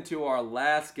 Let's get into our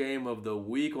last game of the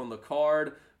week on the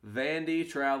card. Vandy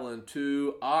traveling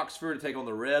to Oxford to take on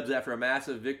the Rebs after a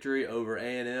massive victory over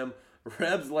A&M.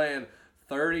 Rebs land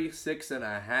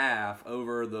 36.5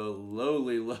 over the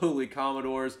lowly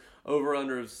Commodores. Over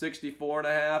under of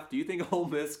 64.5. Do you think Ole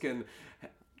Miss can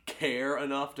care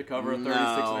enough to cover a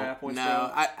 36.5 point spread?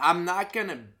 No, I'm not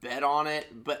gonna bet on it,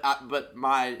 but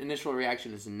my initial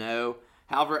reaction is no.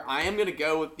 However, I am gonna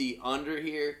go with the under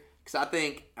here because I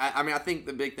think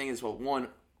the big thing is one,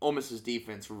 Ole Miss's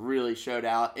defense really showed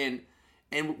out, and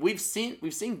we've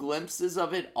seen glimpses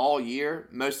of it all year,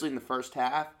 mostly in the first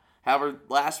half. However,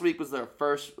 last week was their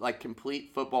first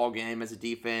complete football game as a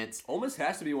defense. Ole Miss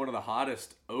has to be one of the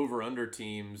hottest over/under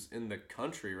teams in the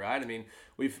country, right? I mean,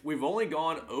 we've only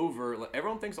gone over.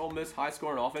 Everyone thinks Ole Miss high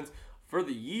scoring offense. For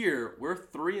the year, we're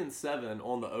 3-7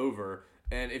 on the over,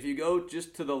 and if you go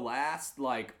just to the last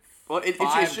 5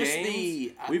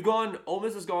 games, Ole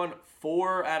Miss has gone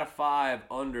 4 out of 5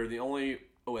 under. The only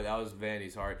that was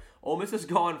Vandy. Sorry. Ole Miss has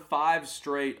gone 5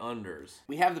 straight unders.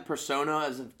 We have the persona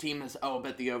as a team that's,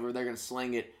 bet the over, they're going to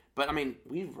sling it. But, I mean,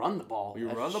 we run the ball.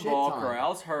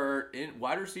 Corral's hurt.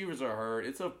 Wide receivers are hurt.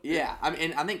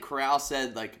 I think Corral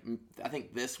said, I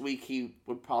think this week he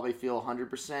would probably feel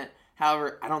 100%.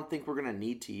 However, I don't think we're going to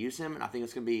need to use him. And I think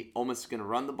it's going to be Ole Miss is going to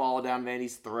run the ball down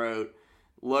Vandy's throat.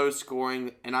 Low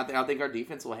scoring, and I think our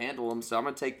defense will handle them. So I'm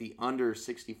going to take the under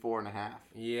 64.5.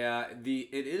 Yeah,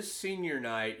 it is senior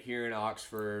night here in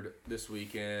Oxford this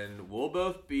weekend. We'll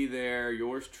both be there.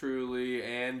 Yours truly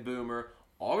and Boomer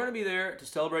all going to be there to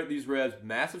celebrate these Rebs'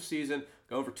 massive season,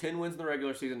 going for 10 wins in the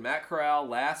regular season. Matt Corral,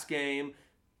 last game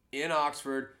in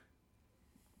Oxford.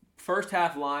 First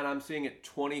half line, I'm seeing at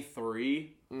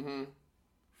 23. Mm-hmm.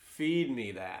 Feed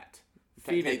me that.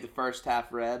 Take the first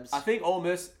half Rebs. I think Ole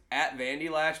Miss at Vandy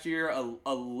last year,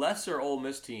 a lesser Ole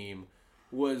Miss team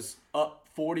was up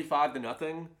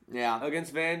 45-0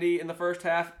 against Vandy in the first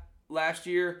half last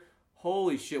year.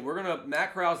 Holy shit.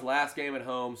 Matt Corral's last game at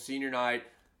home, senior night.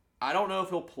 I don't know if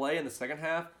he'll play in the second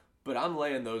half, but I'm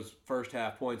laying those first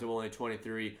half points of only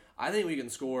 23. I think we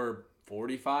can score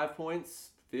 45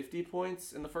 points, 50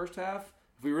 points in the first half.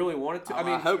 If we really wanted to,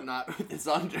 I hope not. It's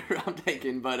under. I'm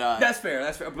taking, but that's fair.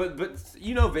 But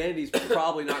Vandy's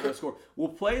probably not going to score. We'll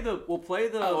play the.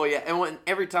 Oh yeah, and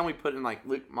every time we put in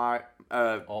Luke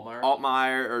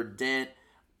Altmaier or Dent,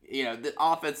 the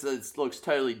offense looks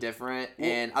totally different,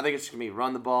 and I think it's just gonna be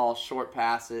run the ball, short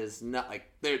passes,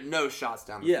 there are no shots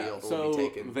down the field. So will be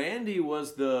taken. Vandy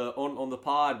was on the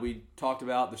pod. We talked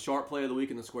about the sharp play of the week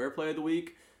and the square play of the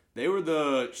week. They were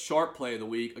the sharp play of the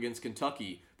week against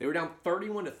Kentucky. They were down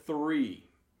 31-3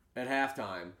 at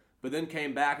halftime, but then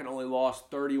came back and only lost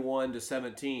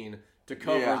 31-17 to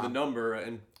cover the number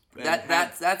and.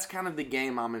 That's kind of the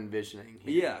game I'm envisioning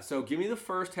here. Yeah, so give me the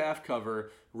first half cover.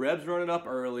 Rebs running up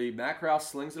early. Matt Krause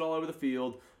slings it all over the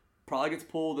field. Probably gets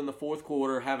pulled in the fourth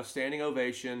quarter. Have a standing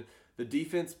ovation.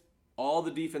 All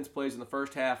the defense plays in the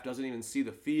first half. Doesn't even see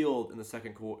the field in the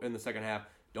second half.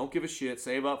 Don't give a shit.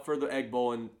 Save up for the Egg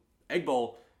Bowl. And Egg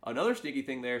Bowl, another sneaky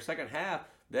thing there. Second half,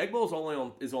 the Egg Bowl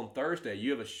is on Thursday.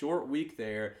 You have a short week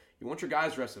there. You want your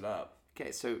guys rested up.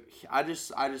 Okay, so I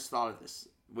just thought of this,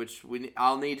 which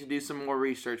I'll need to do some more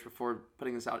research before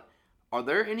putting this out. Are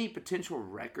there any potential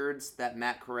records that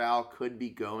Matt Corral could be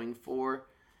going for?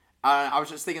 I was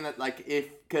just thinking that,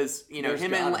 because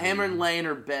him and Lane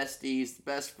are besties,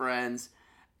 best friends.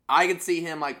 I could see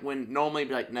him when normally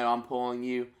be like, no, I'm pulling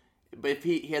you, but if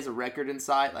he has a record in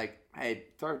sight, hey,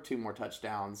 throw 2 more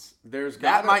touchdowns.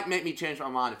 That might make me change my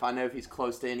mind if I know if he's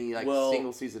close to any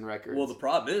single season records. Well, the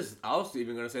problem is, I was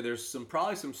even going to say there's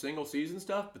probably some single season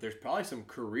stuff, but there's probably some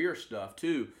career stuff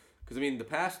too. Because the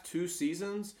past 2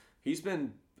 seasons, he's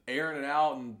been airing it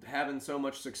out and having so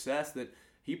much success that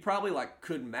he probably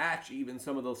could match even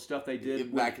some of the stuff they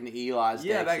did back in the Eli's days.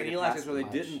 Yeah, back in Eli's days where they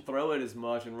didn't throw it as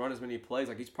much and run as many plays.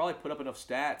 He's probably put up enough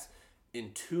stats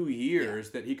in 2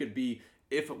 years that he could be.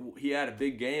 If he had a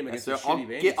big game against a shitty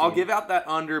Vandy team. I'll give out that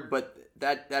under, but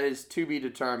that is to be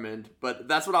determined. But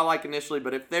that's what I like initially.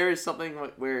 But if there is something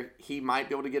where he might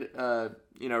be able to get a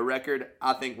record,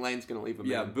 I think Lane's going to leave him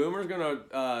in. Yeah, Boomer's going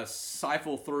to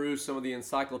siphon through some of the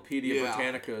Encyclopedia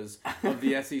Britannicas of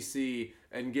the SEC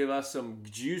and give us some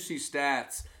juicy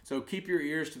stats. So keep your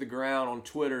ears to the ground on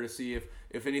Twitter to see if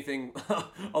anything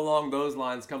along those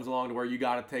lines comes along to where you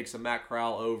got to take some Matt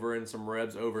Corral over and some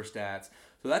Rebs over stats.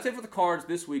 So that's it for the cards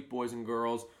this week, boys and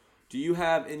girls. Do you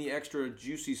have any extra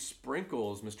juicy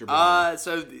sprinkles, Mr. Boomer?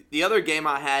 So the other game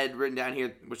I had written down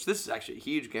here, which this is actually a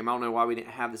huge game. I don't know why we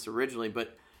didn't have this originally,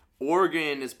 but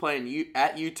Oregon is playing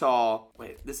at Utah.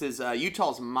 Wait, this is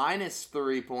Utah's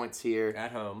 -3 points here.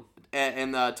 At home.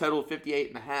 And the total of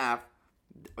 58.5.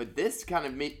 But this kind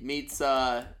of meets...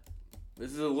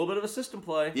 This is a little bit of a system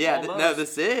play. Yeah,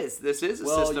 this is a system play.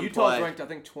 Well, Utah's ranked, I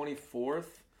think,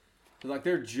 24th.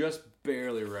 They're just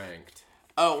barely ranked.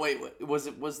 Oh wait, was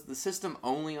the system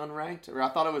only unranked, or I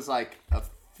thought it was a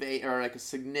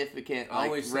significant I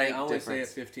only difference. say it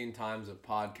 15 times a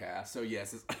podcast, so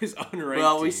yes, it's unranked.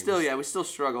 Well, we teams. still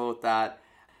struggle with that.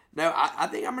 No, I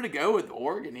think I'm gonna go with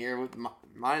Oregon here with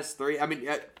 -3.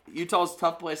 Utah's a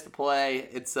tough place to play.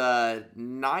 It's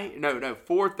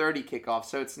 4:30 kickoff,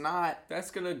 so it's not.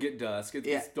 That's gonna get dusk.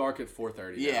 It's dark at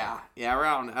 4:30. Yeah,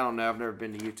 around. I don't know. I've never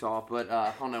been to Utah, but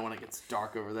I don't know when it gets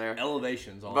dark over there.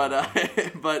 Elevations on. But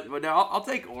no, I'll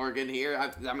take Oregon here.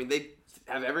 They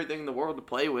have everything in the world to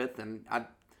play with, and I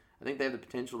think they have the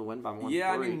potential to win by 1.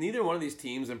 Yeah, neither one of these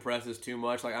teams impresses too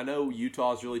much. I know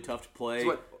Utah's really tough to play.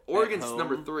 So Oregon's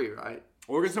number 3, right?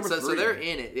 Oregon's number 3. So they're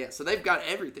in it. Yeah, so they've got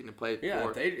everything to play for. Yeah,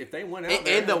 if they win out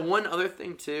and the one other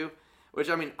thing too, which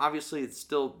obviously it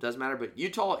still does matter, but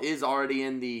Utah is already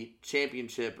in the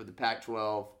championship of the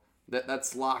Pac-12.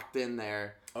 That's locked in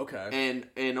there. Okay. And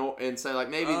so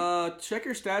maybe check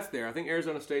your stats there. I think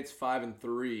Arizona State's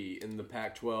 5-3 in the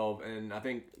Pac-12, and I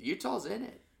think Utah's in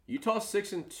it. Utah's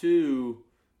 6-2.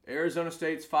 Arizona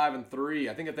State's 5-3.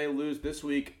 I think if they lose this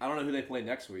week, I don't know who they play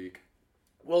next week.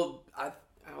 Well, I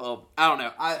don't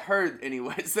know. I heard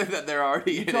anyways that they're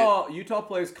already in it. Utah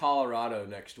plays Colorado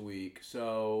next week,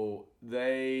 so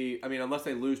unless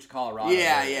they lose to Colorado.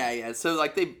 Yeah. So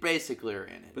they basically are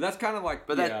in it. But that's kind of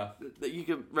that you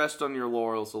can rest on your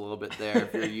laurels a little bit there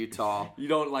if you're Utah. You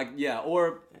don't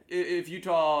or if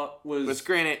Utah was. But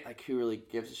granted, who really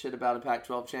gives a shit about a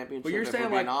Pac-12 championship? But you're saying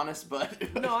being honest,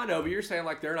 but no, I know. But you're saying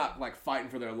they're not fighting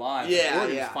for their lives.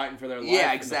 Oregon's fighting for their lives.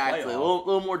 Yeah, exactly. A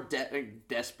little more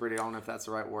desperate. I don't know if that's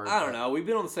the right word. I don't know. We've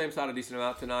been on the same side a decent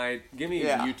amount tonight. Give me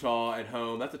Utah at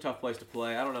home. That's a tough place to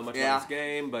play. I don't know much about this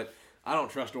game, but I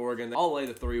don't trust Oregon. I'll lay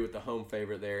the 3 with the home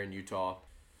favorite there in Utah.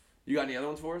 You got any other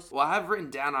ones for us? Well, I have written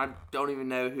down. I don't even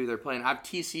know who they're playing. I have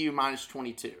TCU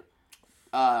 -22.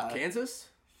 Kansas?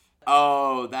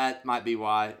 Oh, that might be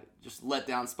why. Just let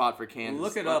down spot for Kansas.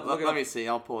 Look it up. Let me see.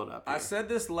 I'll pull it up here. I said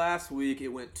this last week. It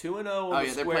went 2-0 on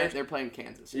the square. They're playing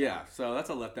Kansas. Yeah, so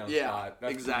that's a letdown spot.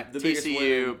 That's exactly. The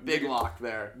TCU, big lock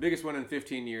there. Biggest win in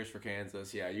 15 years for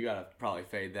Kansas. Yeah, you got to probably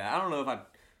fade that. I don't know if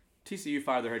TCU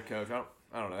fired their head coach. I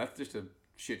don't know. That's just a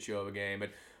shit show of a game. But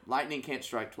Lightning can't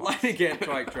strike twice. Lightning can't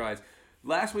strike twice.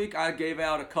 Last week, I gave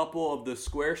out a couple of the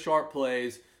square sharp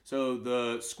plays. So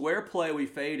the square play we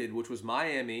faded, which was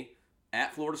Miami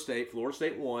at Florida State. Florida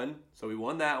State won, so we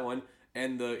won that one.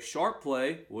 And the sharp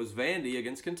play was Vandy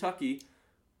against Kentucky.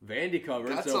 Vandy covered.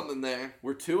 Got something there.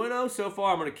 We're 2-0 so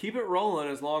far. I'm going to keep it rolling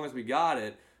as long as we got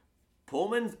it.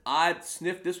 Pullman, I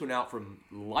sniffed this one out from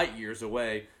light years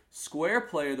away. Square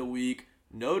play of the week,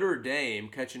 Notre Dame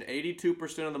catching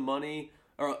 82% of the money,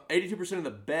 or 82% of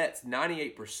the bets,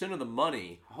 98% of the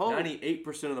money.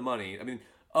 98% of the money. I mean,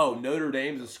 Notre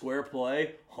Dame's a square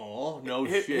play? Oh, no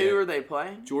shit. Who are they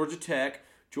playing? Georgia Tech.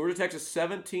 Georgia Tech's a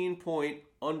 17-point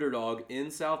underdog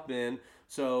in South Bend.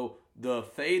 So the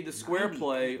fade, the square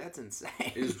play, that's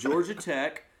insane. is Georgia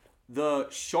Tech. The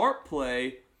sharp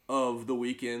play of the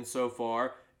weekend so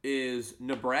far is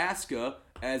Nebraska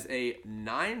as a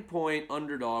 9-point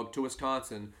underdog to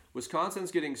Wisconsin.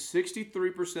 Wisconsin's getting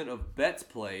 63% of bets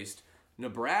placed.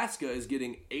 Nebraska is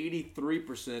getting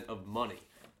 83% of money.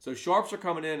 So sharps are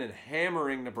coming in and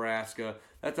hammering Nebraska.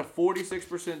 That's a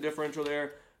 46% differential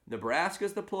there.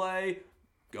 Nebraska's the play.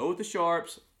 Go with the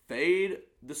sharps. Fade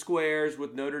the squares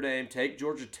with Notre Dame. Take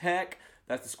Georgia Tech.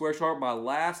 That's the square sharp. My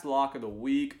last lock of the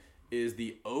week is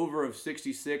the over of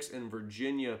 66 in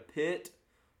Virginia Pitt.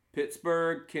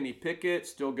 Pittsburgh, Kenny Pickett,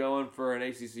 still going for an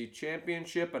ACC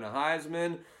championship and a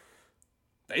Heisman.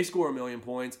 They score 1 million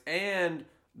points. And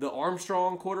the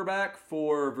Armstrong quarterback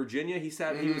for Virginia, he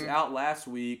was out last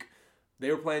week. They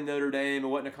were playing Notre Dame. It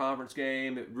wasn't a conference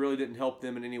game. It really didn't help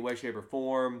them in any way, shape, or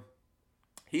form.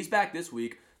 He's back this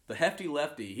week. The hefty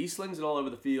lefty. He slings it all over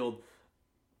the field.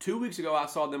 2 weeks ago, I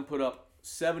saw them put up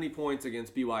 70 points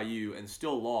against BYU and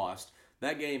still lost.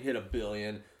 That game hit 1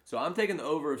 billion. So I'm taking the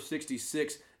over of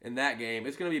 66 in that game.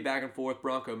 It's going to be back and forth.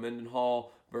 Bronco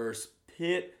Mendenhall versus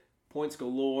Pitt. Points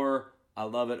galore. I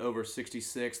love it. Over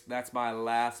 66. That's my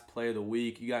last play of the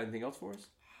week. You got anything else for us?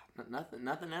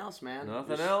 Nothing else, man.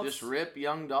 Nothing else? Just rip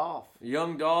Young Dolph.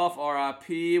 Young Dolph,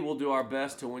 RIP. We'll do our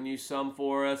best to win you some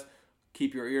for us.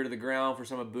 Keep your ear to the ground for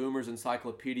some of Boomer's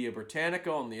Encyclopedia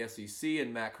Britannica on the SEC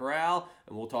and Matt Corral.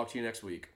 And we'll talk to you next week.